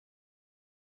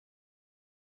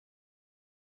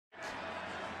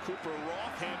Cooper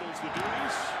Roth handles the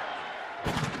duties.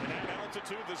 And at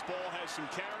altitude, this ball has some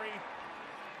carry.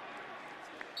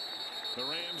 The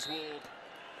Rams will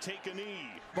take a knee.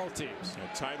 Both teams.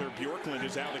 Tyler Bjorklund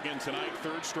is out again tonight.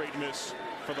 Third straight miss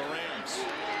for the Rams.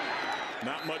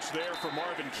 Not much there for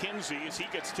Marvin Kinsey as he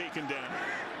gets taken down.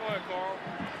 Go ahead, Carl.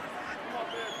 Come up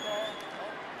here,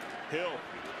 Carl. Hill.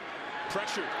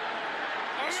 Pressured.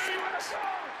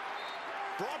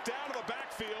 Brought down to the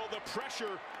backfield. The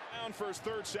pressure down for his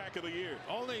third sack of the year.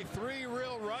 Only 3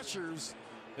 real rushers.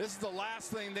 This is the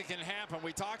last thing that can happen.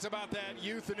 We talked about that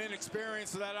youth and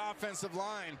inexperience of that offensive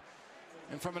line.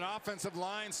 And from an offensive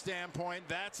line standpoint,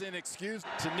 that's inexcusable.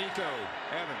 To Nico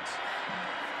Evans.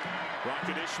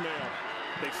 Rocket Ishmael.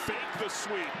 They fake the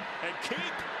sweep and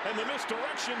keep, and the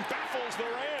misdirection baffles the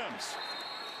Rams.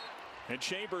 And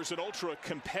Chambers, an ultra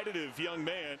competitive young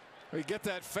man. We get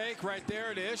that fake right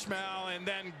there to Ishmael and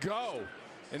then go.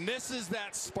 And this is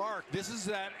that spark. This is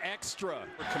that extra.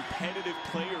 Competitive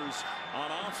players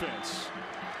on offense.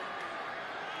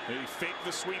 They fake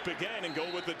the sweep again and go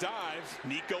with the dive.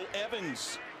 Nico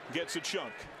Evans gets a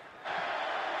chunk.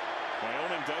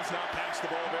 Wyoming does not pass the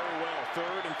ball very well.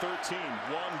 3rd and 13.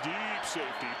 One deep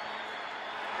safety.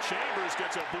 Chambers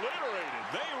gets obliterated.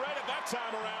 They read it that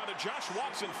time around, and Josh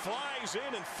Watson flies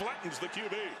in and flattens the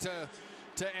QB.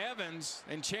 To Evans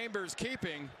and Chambers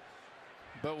keeping,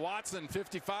 but Watson,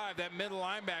 55, that middle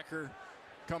linebacker,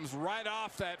 comes right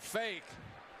off that fake,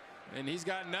 and he's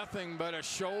got nothing but a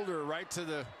shoulder right to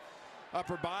the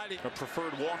upper body. A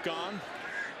preferred walk-on.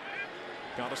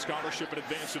 Got a scholarship in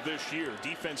advance of this year.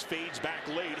 Defense fades back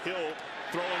late. Hill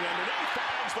throwing underneath,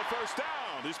 finds the first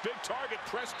down. His big target,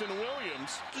 Preston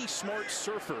Williams. He's smart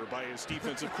surfer by his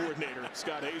defensive coordinator,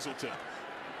 Scott Hazelton.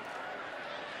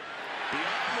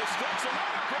 Beyond the sticks,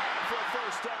 another grab for a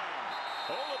first down.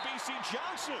 Olabisi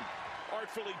Johnson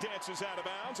artfully dances out of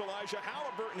bounds. Elijah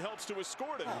Halliburton helps to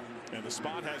escort it. And the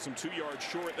spot has him 2 yards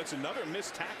short. That's another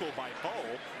missed tackle by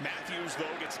Hull. Matthews,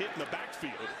 though, gets hit in the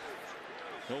backfield.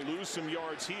 He'll lose some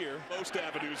yards here. Most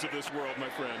avenues of this world, my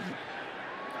friend.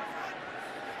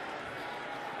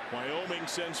 Wyoming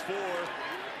sends 4.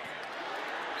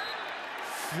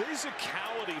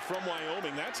 Physicality from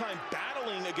Wyoming. That time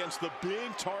battling against the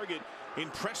big target in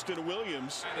Preston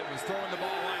Williams. That was throwing the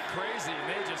ball like crazy, and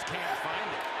they just can't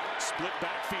find it. Split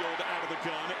backfield out of the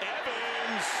gun.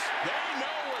 Evans, they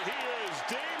know where he is.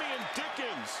 Damian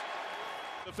Dickens.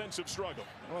 Defensive struggle.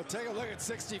 Well, take a look at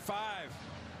 65.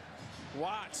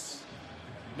 Watts.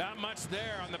 Not much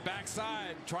there on the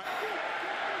backside.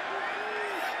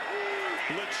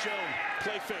 Blitz shown.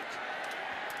 Play fake.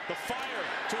 The fire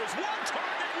to his one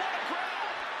target. What a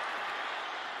grab!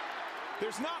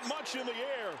 There's not much in the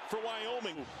air for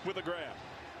Wyoming with a grab.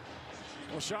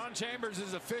 Well, Sean Chambers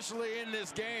is officially in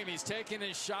this game. He's taken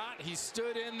his shot. He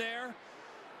stood in there.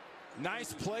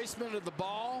 Nice placement of the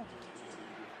ball.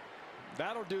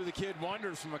 That'll do the kid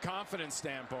wonders from a confidence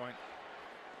standpoint.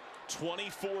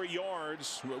 24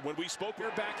 yards. When we spoke,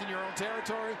 you're back in your own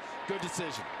territory. Good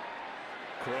decision.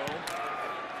 Crow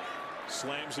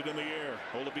slams it in the air.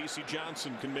 Olabisi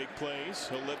Johnson can make plays.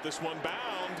 He'll let this one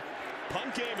bound.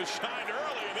 Punt game is shined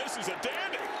early, and this is a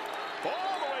dandy.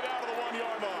 All the way down to the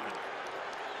 1-yard line.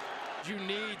 You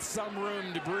need some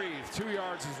room to breathe. 2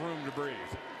 yards is room to breathe.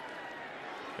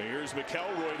 Here's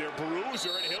McElroy, their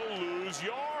bruiser, and he'll lose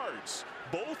yards.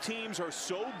 Both teams are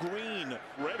so green,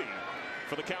 ready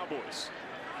for the Cowboys.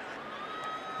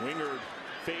 Wingard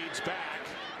fades back.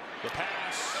 The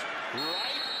pass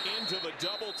right into the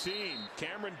double team.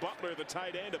 Cameron Butler, the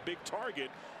tight end, a big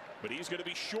target, but he's going to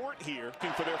be short here.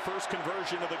 Looking for their first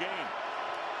conversion of the game.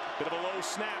 Bit of a low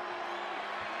snap.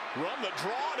 Run the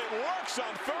draw, and it works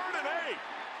on 3rd and 8.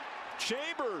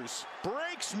 Chambers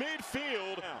breaks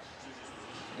midfield.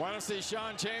 Want to see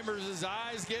Sean Chambers'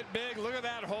 eyes get big. Look at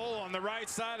that hole on the right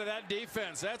side of that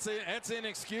defense. That's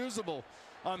inexcusable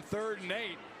on 3rd and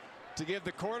 8 to give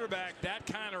the quarterback that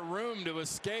kind of room to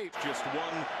escape. Just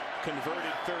one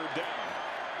converted 3rd down.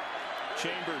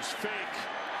 Chambers fake.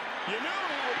 You knew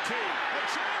he would keep. And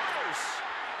Chambers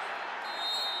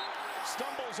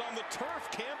stumbles on the turf.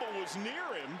 Campbell was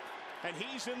near him, and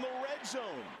he's in the red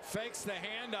zone. Fakes the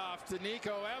handoff to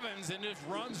Nico Evans and just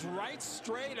runs right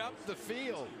straight up the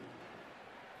field.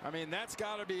 I mean, that's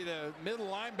got to be the middle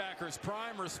linebacker's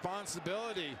prime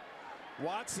responsibility.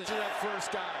 Watson to that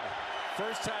first guy.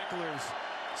 First tacklers,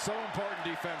 so important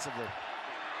defensively.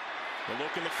 The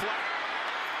look in the flat.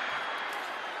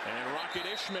 And Rocket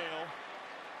Ishmael,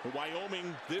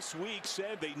 Wyoming this week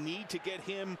said they need to get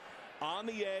him on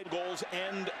the edge, goals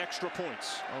and extra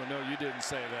points. Oh, no, you didn't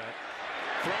say that.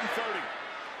 From 30.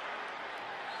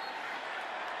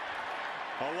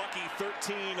 A lucky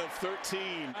 13 of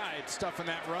 13. Stuffing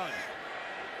that run.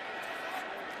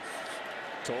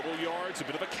 Total yards, a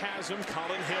bit of a chasm.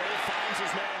 Colin Hill finds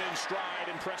his man in stride,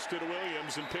 and Preston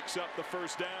Williams, and picks up the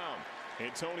first down.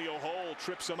 Antonio Hole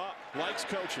trips him up. Likes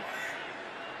coaching.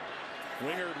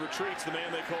 Wingard retreats, the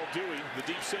man they call Dewey, the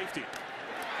deep safety.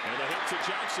 And a hit to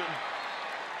Johnson.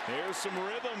 There's some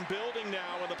rhythm building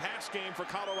now in the pass game for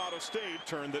Colorado State.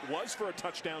 Turn that was for a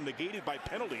touchdown, negated by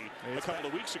penalty a couple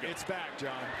of weeks ago. It's back,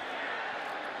 John.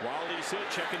 Wiley's hit,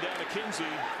 checking down to Kinsey.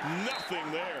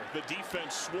 Nothing there. The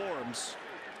defense swarms.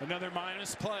 Another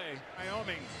minus play.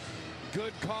 Wyoming,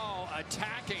 good call,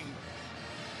 attacking,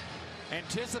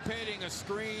 anticipating a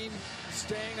screen,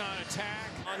 staying on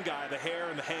attack. One guy, the hair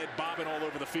and the head bobbing all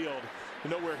over the field. You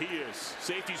know where he is.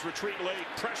 Safeties retreat late.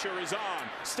 Pressure is on.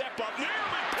 Step up, nearly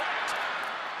picked.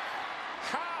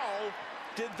 How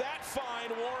did that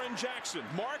find Warren Jackson?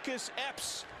 Marcus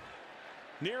Epps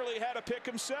nearly had a pick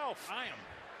himself. I am.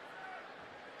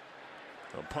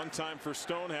 A punt time for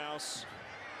Stonehouse.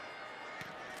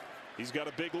 He's got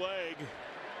a big leg.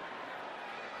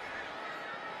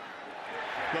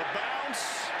 The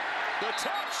bounce, the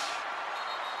touch.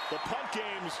 The punt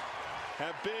games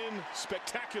have been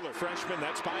spectacular. Freshman,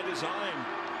 that's by design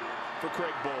for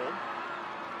Craig Bohl.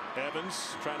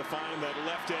 Evans trying to find that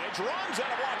left edge. Runs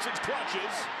out of Watson's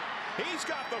clutches. He's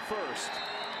got the first.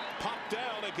 Popped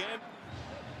down again.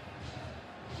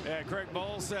 Yeah, Craig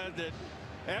Bohl said that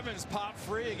Evans popped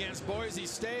free against Boise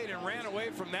State and ran away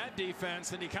from that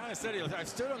defense, and he kind of said, I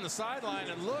stood on the sideline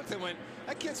and looked and went,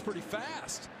 that kid's pretty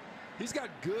fast. He's got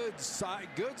good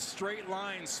straight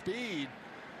line speed.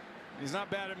 He's not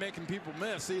bad at making people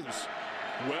miss either.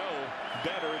 Well,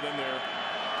 better than their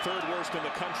third worst in the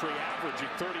country, averaging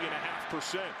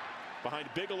 30.5%. Behind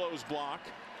Bigelow's block,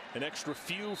 an extra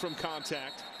few from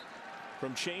contact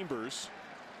from Chambers.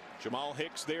 Jamal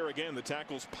Hicks there again. The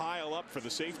tackles pile up for the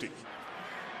safety.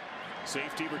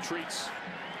 Safety retreats.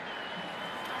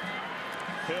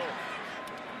 Hill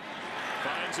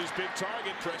finds his big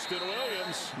target, Preston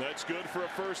Williams. That's good for a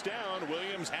first down.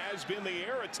 Williams has been the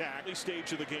air attack. Early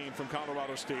stage of the game from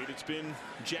Colorado State. It's been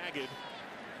jagged.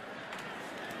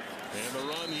 And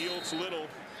the run yields little.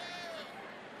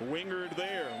 Wingard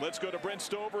there. Let's go to Brent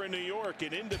Stover in New York.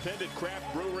 An independent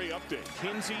craft brewery update.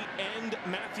 Kinsey and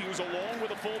Matthews along with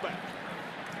a fullback.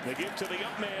 They give to the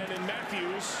up man in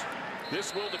Matthews.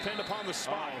 This will depend upon the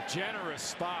spot. Oh, generous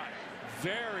spot.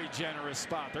 Very generous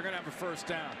spot. They're going to have a first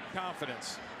down.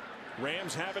 Confidence.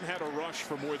 Rams haven't had a rush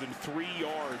for more than 3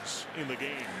 yards in the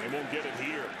game. They won't get it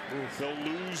here. Oof. They'll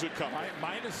lose a couple.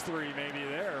 -3 maybe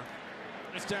there.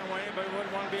 It's down where anybody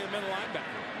wouldn't want to be a middle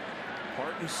linebacker.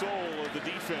 Heart and soul of the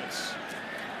defense.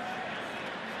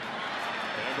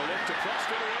 And the look to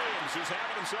Preston Williams, who's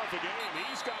having himself a game.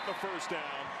 He's got the first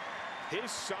down.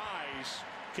 His size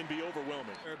can be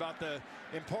overwhelming. About the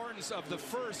importance of the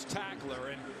first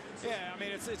tackler, and yeah, I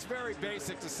mean it's very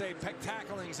basic to say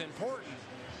tackling's important,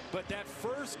 but that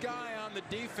first guy on the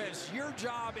defense, your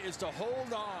job is to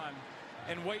hold on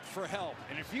and wait for help.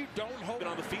 And if you don't hold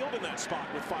on the field in that spot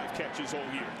with 5 catches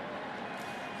all year.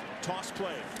 Toss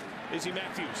play. Izzy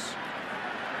Matthews.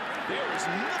 There is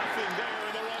nothing there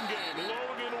in the run game.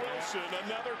 Logan Wilson,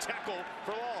 another tackle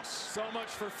for loss. So much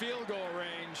for field goal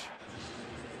range.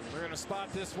 We're going to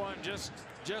spot this one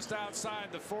just outside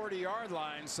the 40-yard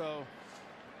line, so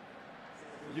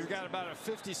you've got about a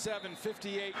 57,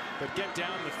 58, but get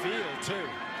down the field too.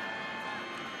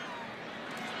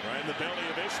 Right in the belly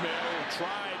of Ishmael,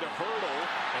 tried to hurdle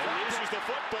and loses the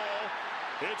football.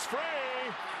 It's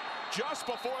free. Just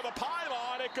before the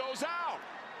pylon, it goes out.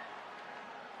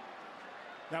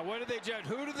 Now, what do they judge?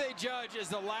 Who do they judge is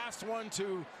the last one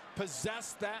to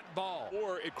possess that ball?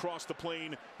 Or it crossed the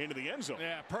plane into the end zone.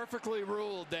 Yeah, perfectly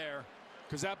ruled there,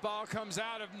 because that ball comes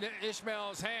out of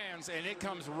Ishmael's hands and it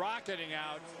comes rocketing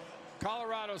out.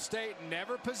 Colorado State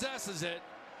never possesses it,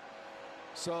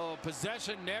 so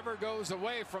possession never goes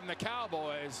away from the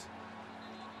Cowboys.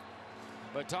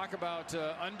 But talk about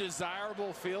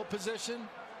undesirable field position.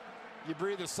 You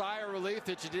breathe a sigh of relief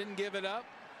that you didn't give it up,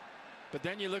 but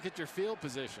then you look at your field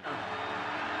position.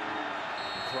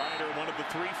 Kreider, one of the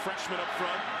 3 freshmen up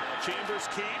front. Chambers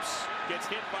keeps, gets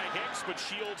hit by Hicks, but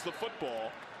shields the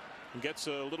football and gets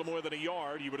a little more than a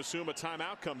yard. You would assume a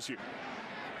timeout comes here.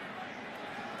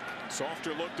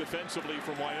 Softer look defensively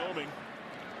from Wyoming.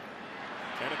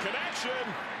 And a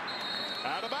connection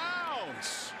out of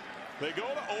bounds. They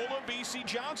go to Ola B.C.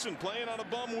 Johnson, playing on a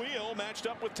bum wheel, matched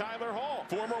up with Tyler Hall,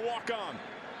 former walk-on,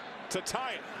 to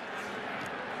tie it.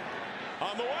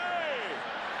 On the way.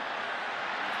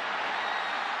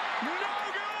 No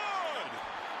good.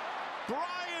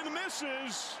 Bryan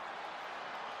misses.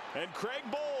 And Craig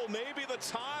Bowl, maybe the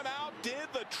timeout did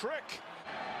the trick.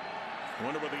 I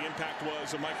wonder what the impact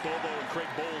was of Mike Bobo and Craig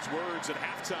Bowles' words at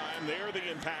halftime. There, the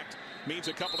impact means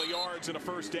a couple of yards and a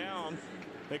first down.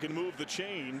 They can move the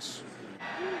chains.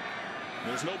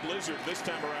 There's no blizzard this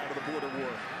time around of the border war.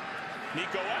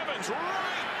 Nico Evans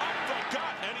right up the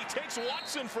gut, and he takes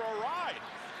Watson for a ride.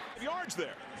 Yards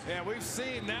there. Yeah, we've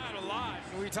seen that a lot.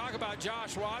 We talk about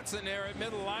Josh Watson there at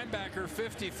middle linebacker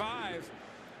 55.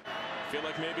 Feel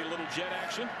like maybe a little jet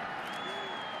action.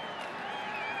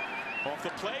 Off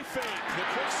the play fake, the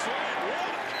quick slant.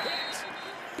 What a hit!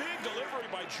 Big delivery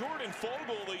by Jordan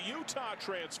Fogle, the Utah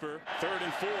transfer. 3rd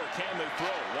and 4, can they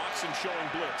throw? Watson showing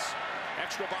blitz.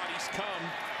 Extra bodies come.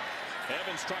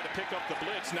 Evans trying to pick up the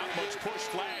blitz. Not much push,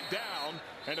 flag down,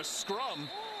 and a scrum.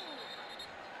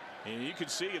 And you can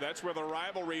see that's where the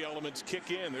rivalry elements kick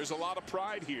in. There's a lot of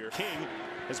pride here. King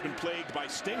has been plagued by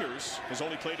stingers, has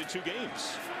only played in 2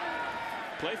 games.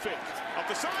 Play fake, up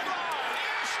the sideline,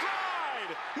 in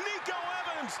stride, Nico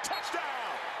Evans, touchdown!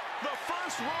 The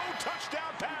first road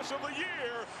touchdown pass of the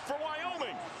year for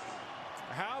Wyoming.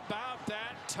 How about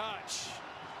that touch?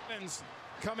 Evans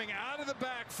coming out of the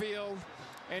backfield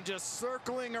and just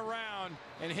circling around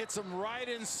and hits him right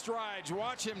in stride.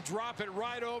 Watch him drop it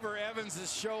right over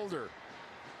Evans's shoulder.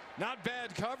 Not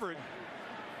bad coverage.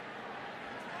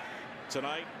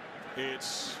 Tonight,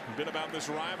 it's been about this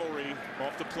rivalry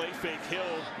off the play fake.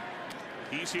 Hill,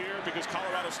 he's here because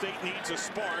Colorado State needs a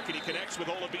spark, and he connects with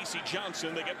Olabisi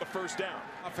Johnson. They get the first down.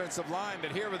 Offensive line,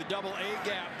 but here with a double A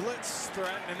gap blitz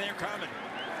threat, and they're coming.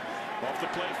 Off the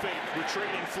play fake,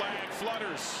 retreating flag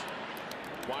flutters.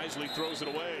 Wisely throws it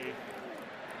away.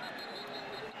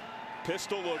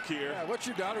 Pistol look here. Yeah, what's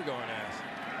your daughter going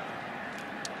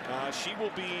as? She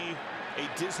will be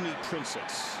a Disney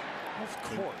princess. Of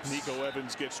course. Nico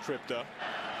Evans gets tripped up.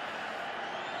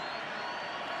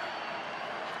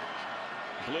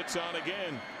 Blitz on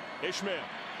again. Ishmael.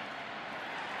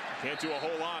 Can't do a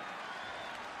whole lot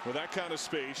with that kind of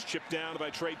space. Chipped down by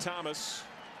Trey Thomas.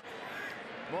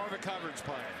 More of a coverage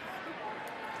play.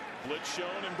 Blitz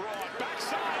shown and broad.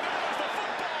 Backside. There's the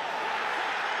football.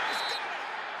 He's got it.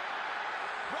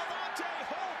 Ravante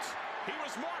Holt. He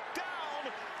was marked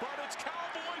down, but it's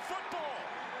Cowboy football.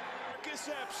 Marcus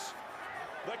Epps,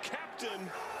 the captain,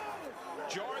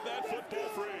 jarred that football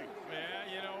free. Yeah,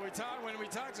 you know, when we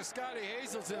talked to Scotty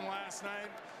Hazelton last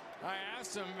night, I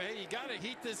asked him, hey, you got to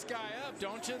heat this guy up,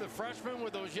 don't you? The freshman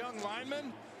with those young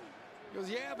linemen. He goes,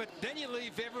 yeah, but then you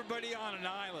leave everybody on an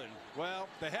island. Well,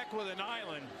 the heck with an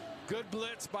island. Good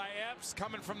blitz by Epps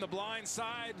coming from the blind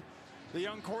side. The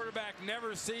young quarterback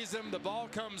never sees him. The ball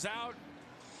comes out,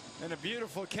 and a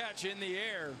beautiful catch in the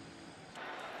air.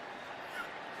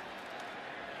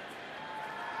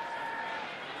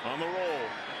 On the roll,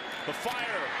 the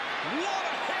fire. What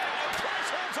a hit! And Price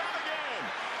holds on again.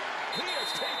 He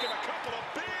has taken a couple of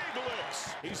big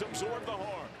lifts. He's absorbed the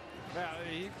harm. Yeah,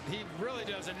 he really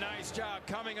does a nice job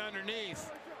coming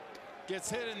underneath. Gets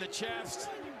hit in the chest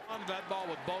on that ball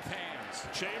with both hands.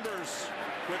 Chambers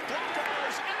with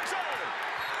blockers. End zone.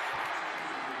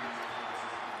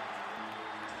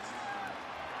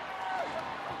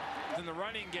 In the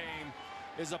running game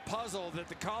is a puzzle that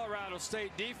the Colorado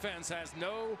State defense has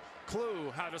no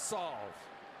clue how to solve.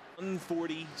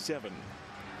 147.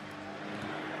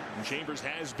 And Chambers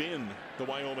has been the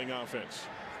Wyoming offense.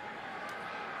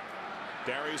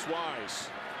 Darius Wise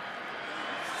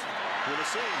with a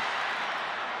seam.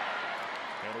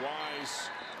 And Wise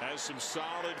has some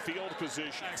solid field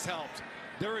position. That's helped.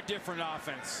 They're a different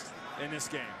offense in this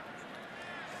game.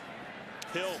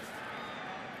 Hill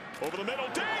over the middle,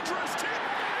 dangerous tip,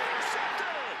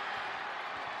 intercepted.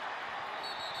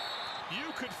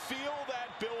 You could feel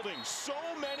that building. So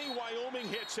many Wyoming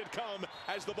hits had come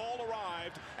as the ball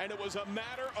arrived, and it was a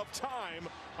matter of time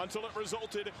until it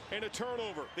resulted in a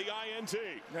turnover, the INT.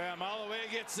 Yeah,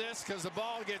 Malaway gets this because the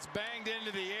ball gets banged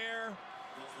into the air.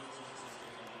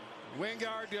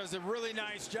 Wingard does a really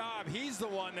nice job. He's the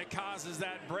one that causes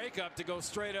that breakup to go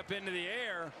straight up into the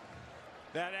air.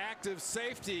 That active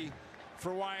safety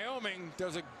for Wyoming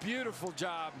does a beautiful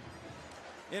job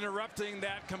interrupting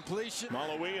that completion.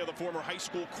 Malawea, the former high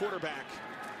school quarterback,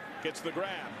 gets the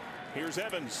grab. Here's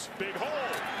Evans, big hole.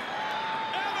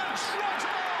 Evans shrugs it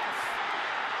off.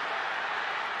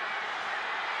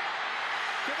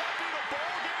 Could that be the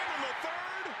ball game in the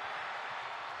third?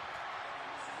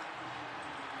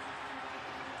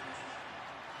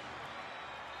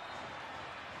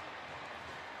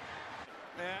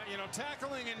 Yeah, you know,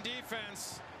 tackling and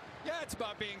defense, yeah, it's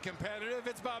about being competitive.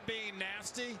 It's about being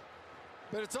nasty.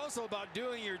 But it's also about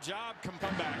doing your job.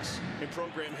 Comebacks in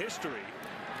program history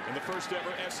in the first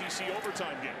ever SEC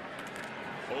overtime game.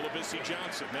 Olabisi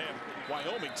Johnson, man,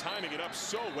 Wyoming timing it up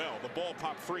so well. The ball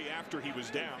popped free after he was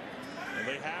down. And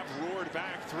they have roared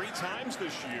back 3 times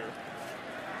this year.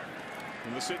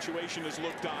 And the situation has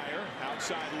looked dire.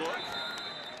 Outside look.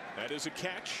 That is a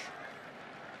catch.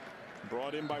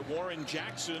 Brought in by Warren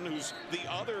Jackson, who's the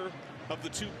other of the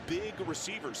 2 big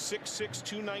receivers, 6'6",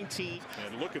 219.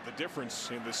 And look at the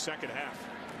difference in the second half.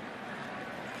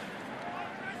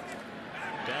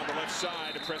 Down the left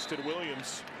side to Preston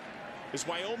Williams. Is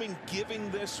Wyoming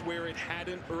giving this where it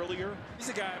hadn't earlier? He's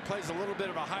a guy that plays a little bit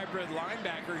of a hybrid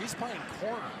linebacker. He's playing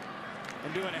corner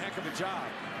and doing a heck of a job.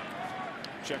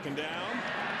 Checking down.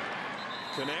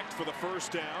 Connect for the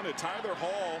first down. And Tyler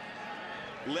Hall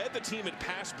led the team in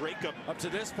pass breakup. Up to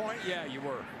this point, yeah, you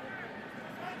were.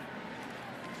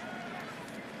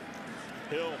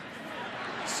 Hill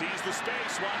sees the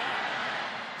space. Why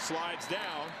not? Slides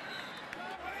down.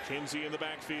 Kinsey in the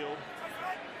backfield.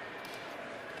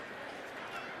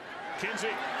 Kinsey.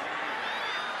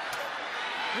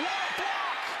 What a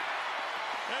block!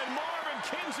 And Marvin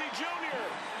Kinsey Jr.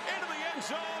 into the end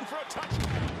zone for a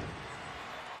touchdown.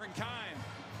 Kind.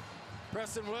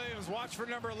 Preston Williams, watch for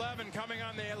number 11 coming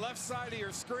on the left side of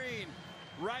your screen.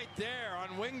 Right there on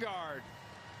Wingard.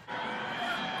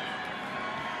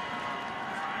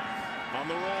 On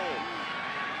the roll.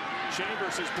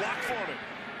 Chambers is blocked for him.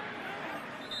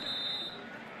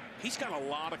 He's got a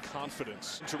lot of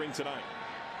confidence entering tonight.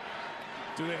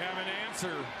 Do they have an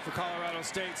answer for Colorado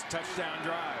State's touchdown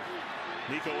drive?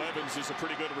 Nico Evans is a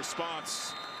pretty good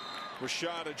response.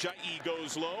 Rashad Ajayi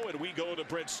goes low, and we go to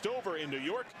Brent Stover in New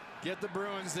York. Get the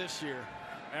Bruins this year.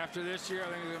 After this year, I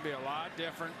think it's going to be a lot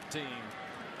different team.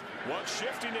 What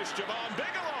shiftiness, Javon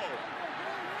Bigelow.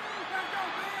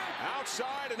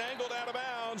 Outside and angled out of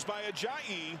bounds by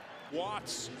Ajayi.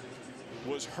 Watts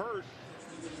was hurt.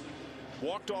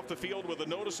 Walked off the field with a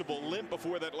noticeable limp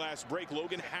before that last break.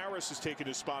 Logan Harris has taken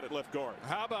his spot at left guard.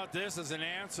 How about this as an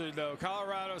answer, though?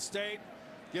 Colorado State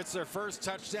gets their first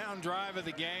touchdown drive of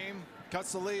the game.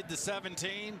 Cuts the lead to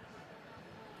 17.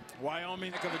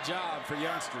 Wyoming, heck of a job for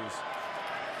youngsters.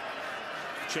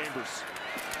 Chambers.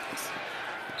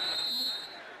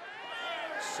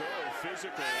 So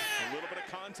physical. A little bit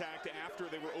of contact after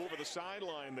they were over the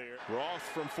sideline there. Roth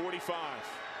from 45.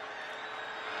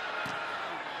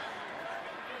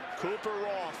 Cooper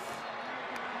Roth,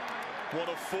 one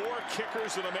of 4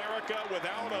 kickers in America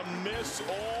without a miss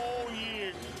all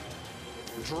year.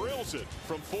 Drills it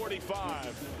from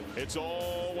 45. It's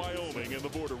all Wyoming in the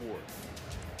border war.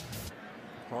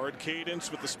 Hard cadence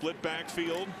with the split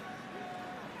backfield.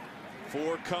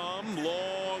 4 come,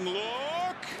 long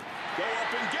look. Go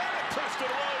up and get it, Preston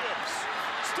Williams.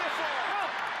 Stiff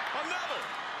arm, another.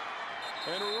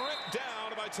 And ripped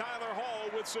down by Tyler Hall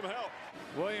with some help.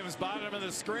 Williams bottom of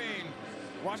the screen.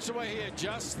 Watch the way he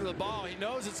adjusts to the ball. He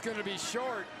knows it's going to be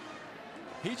short.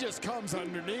 He just comes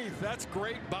underneath. That's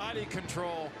great body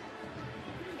control.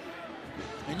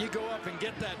 And you go up and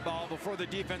get that ball before the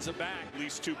defensive back. At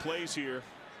least 2 plays here.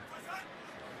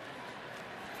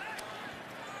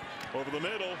 Over the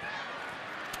middle.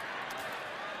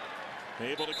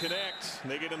 Able to connect.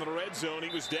 They get in the red zone. He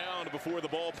was down before the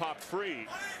ball popped free.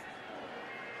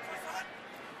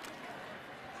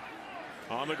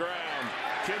 On the ground,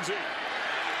 Kinsey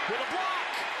with a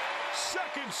block.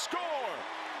 Second score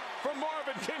from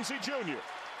Marvin Kinsey Jr.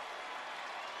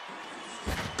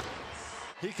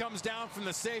 He comes down from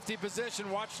the safety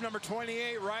position. Watch number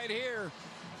 28 right here.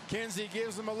 Kinsey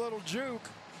gives him a little juke.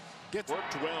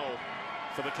 Worked well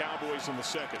for the Cowboys in the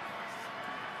second.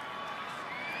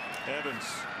 Evans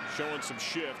showing some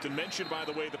shift, and mentioned, by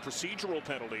the way, the procedural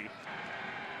penalty.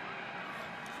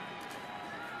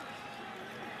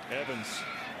 Evans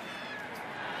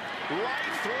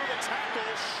right through the tackle,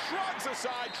 shrugs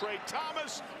aside Trey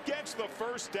Thomas, gets the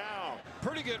first down.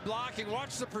 Pretty good blocking.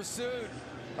 Watch the pursuit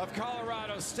of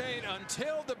Colorado State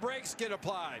until the brakes get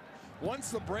applied.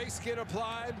 Once the brakes get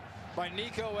applied by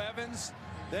Nico Evans,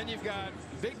 then you've got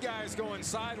big guys going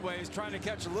sideways trying to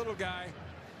catch a little guy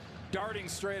darting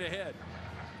straight ahead.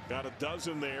 Got a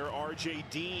dozen there. R.J.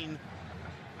 Dean.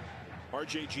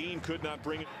 R.J. Jean could not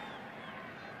bring it.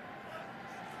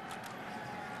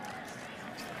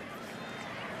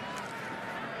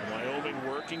 Wyoming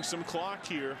working some clock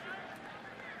here.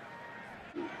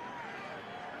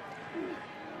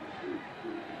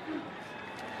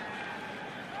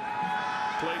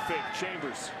 Play fake.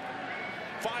 Chambers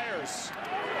fires.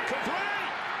 Complete.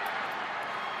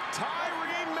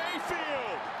 Tyree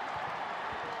Mayfield.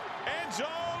 End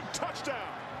zone touchdown.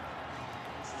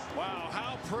 Wow,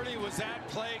 how pretty was that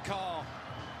play call?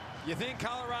 You think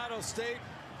Colorado State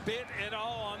bit it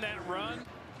all on that run?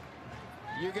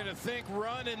 You're going to think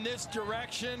run in this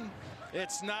direction.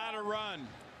 It's not a run.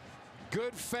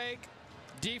 Good fake.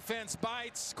 Defense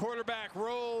bites. Quarterback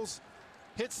rolls.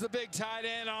 Hits the big tight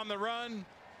end on the run.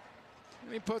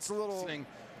 And he puts a little thing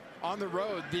on the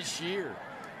road this year.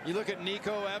 You look at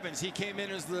Nico Evans. He came in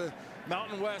as the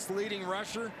Mountain West leading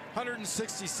rusher,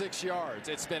 166 yards.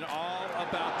 It's been all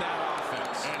about that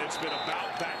offense. And it's been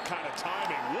about that kind of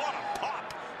timing. What a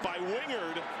pop by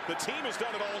Wingard. The team has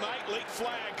done it all night. Late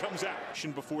flag comes out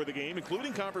before the game,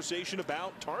 including conversation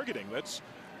about targeting. That's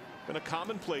been a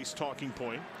commonplace talking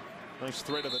point. Nice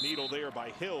thread of the needle there by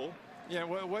Hill. Yeah,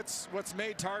 well, what's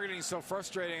made targeting so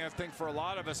frustrating, I think, for a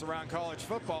lot of us around college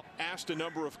football. Asked a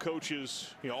number of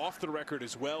coaches, off the record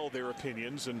as well, their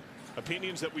opinions, and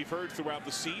opinions that we've heard throughout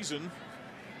the season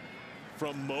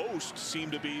from most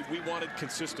seem to be, we wanted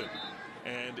consistent.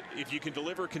 And if you can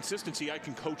deliver consistency, I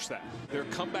can coach that. Their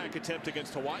comeback attempt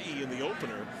against Hawaii in the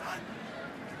opener.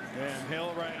 And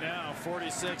Hill right now,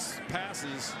 46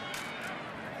 passes.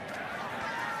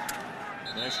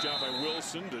 Nice job by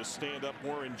Wilson to stand up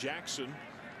Warren Jackson.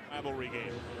 Rivalry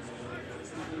game.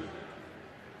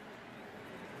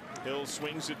 Hill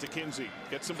swings it to Kinsey.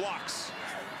 Gets some blocks.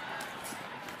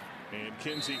 And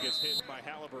Kinsey gets hit by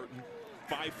Halliburton.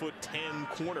 5'10"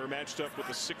 corner matched up with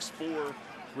a 6'4"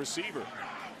 receiver.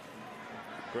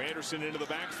 Granderson into the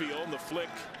backfield and the flick.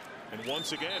 And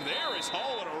once again, there is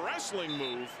Hall in a wrestling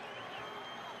move.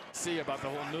 See about the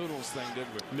whole noodles thing, did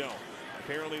we? No.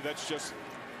 Apparently that's just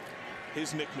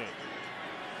his nickname.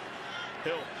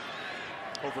 Hill,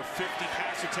 over 50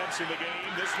 pass attempts in the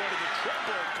game. This one is a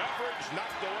triple coverage,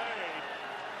 knocked away.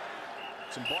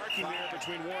 Some barking there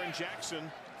between Warren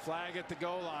Jackson. Flag at the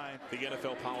goal line. The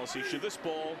NFL policy, should this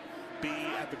ball be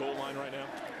at the goal line right now?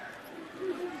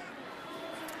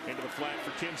 Into the flag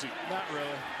for Kinsey. Not really.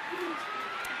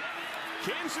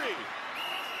 Kinsey,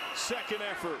 second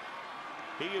effort.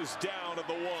 He is down at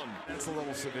the 1. That's a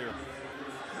little severe.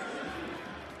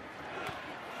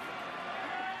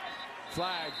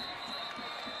 Flag.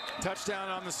 Touchdown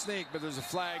on the sneak, but there's a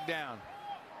flag down.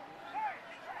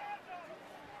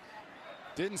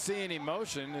 Didn't see any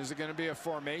motion. Is it going to be a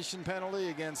formation penalty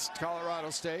against Colorado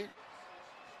State?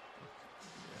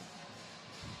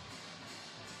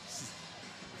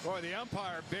 Boy, the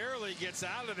umpire barely gets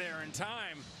out of there in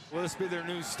time. Will this be their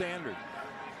new standard?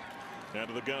 Out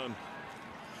of the gun.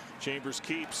 Chambers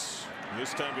keeps.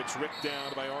 This time gets ripped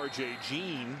down by R.J.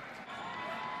 Jean.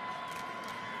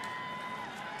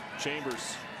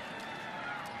 Chambers.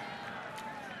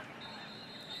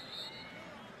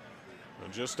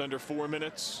 Just under 4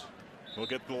 minutes. We'll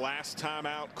get the last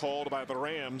timeout called by the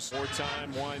Rams. More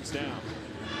time winds down.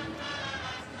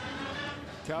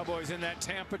 Cowboys in that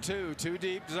Tampa 2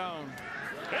 deep zone.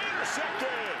 Intercepted.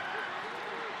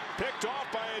 Picked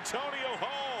off by Antonio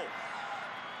Hall.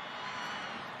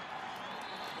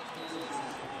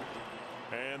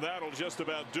 And that'll just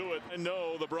about do it. And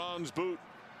no, the bronze boot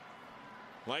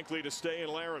likely to stay in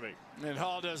Laramie. And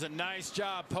Hall does a nice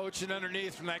job poaching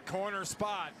underneath from that corner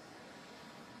spot.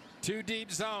 2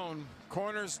 deep zone.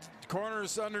 Corners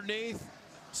underneath.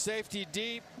 Safety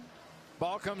deep.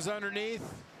 Ball comes underneath.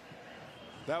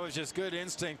 That was just good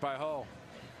instinct by Hull.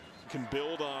 Can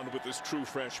build on with this true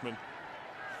freshman.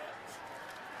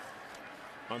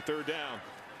 On third down,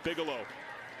 Bigelow.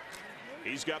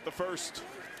 He's got the first.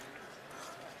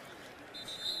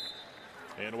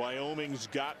 And Wyoming's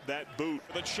got that boot.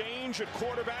 The change at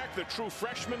quarterback. The true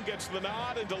freshman gets the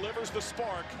nod and delivers the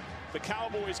spark. The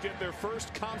Cowboys get their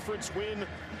first conference win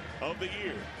of the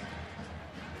year.